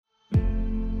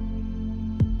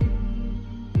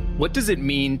What does it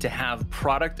mean to have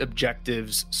product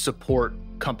objectives support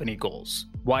company goals?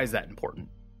 Why is that important?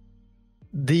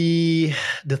 The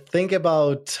thing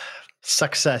about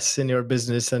success in your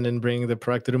business and in bringing the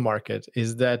product to the market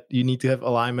is that you need to have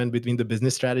alignment between the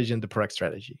business strategy and the product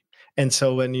strategy. And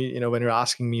so when when you're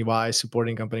asking me why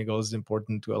supporting company goals is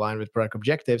important to align with product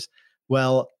objectives,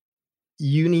 well,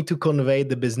 you need to convey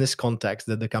the business context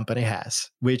that the company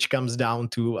has, which comes down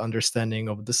to understanding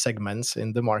of the segments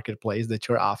in the marketplace that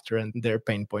you're after and their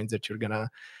pain points that you're going to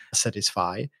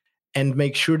satisfy. And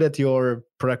make sure that your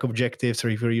product objectives, or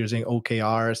if you're using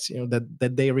OKRs,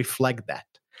 that they reflect that.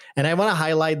 And I want to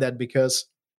highlight that because,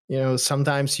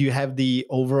 sometimes you have the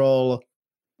overall,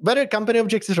 whether company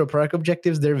objectives or product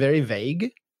objectives, they're very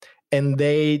vague. And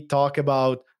they talk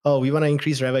about, oh, we want to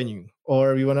increase revenue,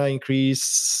 or we want to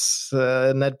increase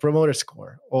net promoter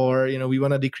score, or we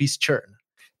want to decrease churn.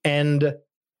 And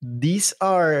these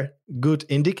are good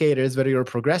indicators whether you're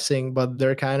progressing, but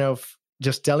they're kind of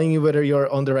just telling you whether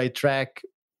you're on the right track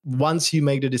once you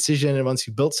make the decision and once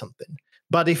you build something.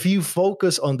 But if you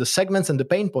focus on the segments and the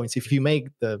pain points, if you make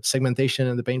the segmentation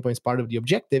and the pain points part of the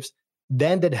objectives,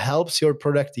 then that helps your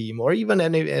product team or even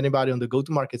anybody on the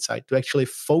go-to-market side to actually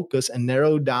focus and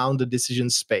narrow down the decision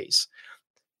space,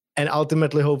 and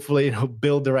ultimately, hopefully,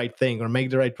 build the right thing or make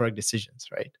the right product decisions,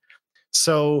 right?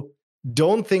 So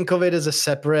don't think of it as a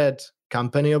separate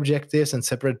company objectives and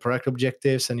separate product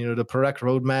objectives. And, the product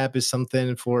roadmap is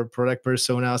something for product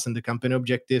personas, and the company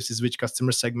objectives is which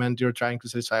customer segment you're trying to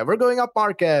satisfy. We're going up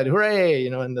market, hooray!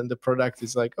 And then the product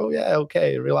is like, oh yeah,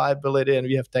 okay, reliability, and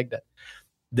we have tagged that.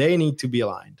 They need to be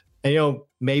aligned. And,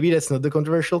 maybe that's not the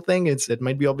controversial thing. It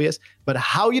might be obvious, but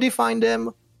how you define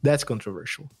them, that's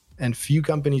controversial. And few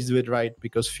companies do it right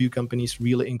because few companies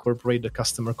really incorporate the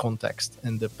customer context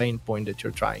and the pain point that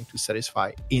you're trying to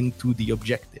satisfy into the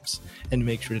objectives and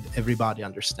make sure that everybody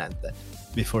understands that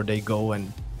before they go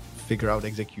and figure out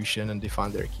execution and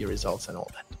define their key results and all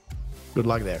that. Good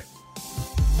luck there.